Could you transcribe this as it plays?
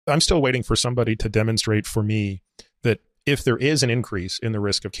I'm still waiting for somebody to demonstrate for me that if there is an increase in the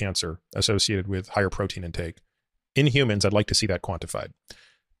risk of cancer associated with higher protein intake, in humans, I'd like to see that quantified.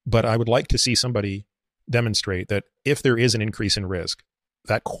 But I would like to see somebody demonstrate that if there is an increase in risk,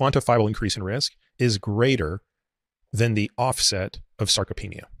 that quantifiable increase in risk is greater than the offset of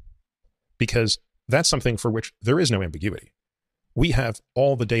sarcopenia. Because that's something for which there is no ambiguity. We have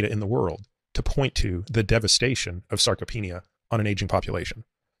all the data in the world to point to the devastation of sarcopenia on an aging population.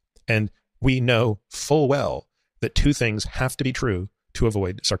 And we know full well that two things have to be true to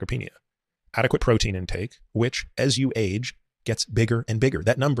avoid sarcopenia. Adequate protein intake, which as you age gets bigger and bigger.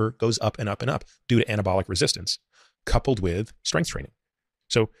 That number goes up and up and up due to anabolic resistance, coupled with strength training.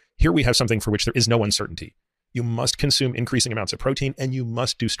 So here we have something for which there is no uncertainty. You must consume increasing amounts of protein and you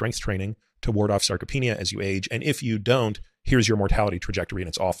must do strength training to ward off sarcopenia as you age. And if you don't, here's your mortality trajectory and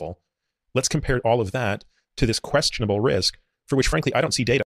it's awful. Let's compare all of that to this questionable risk for which, frankly, I don't see data.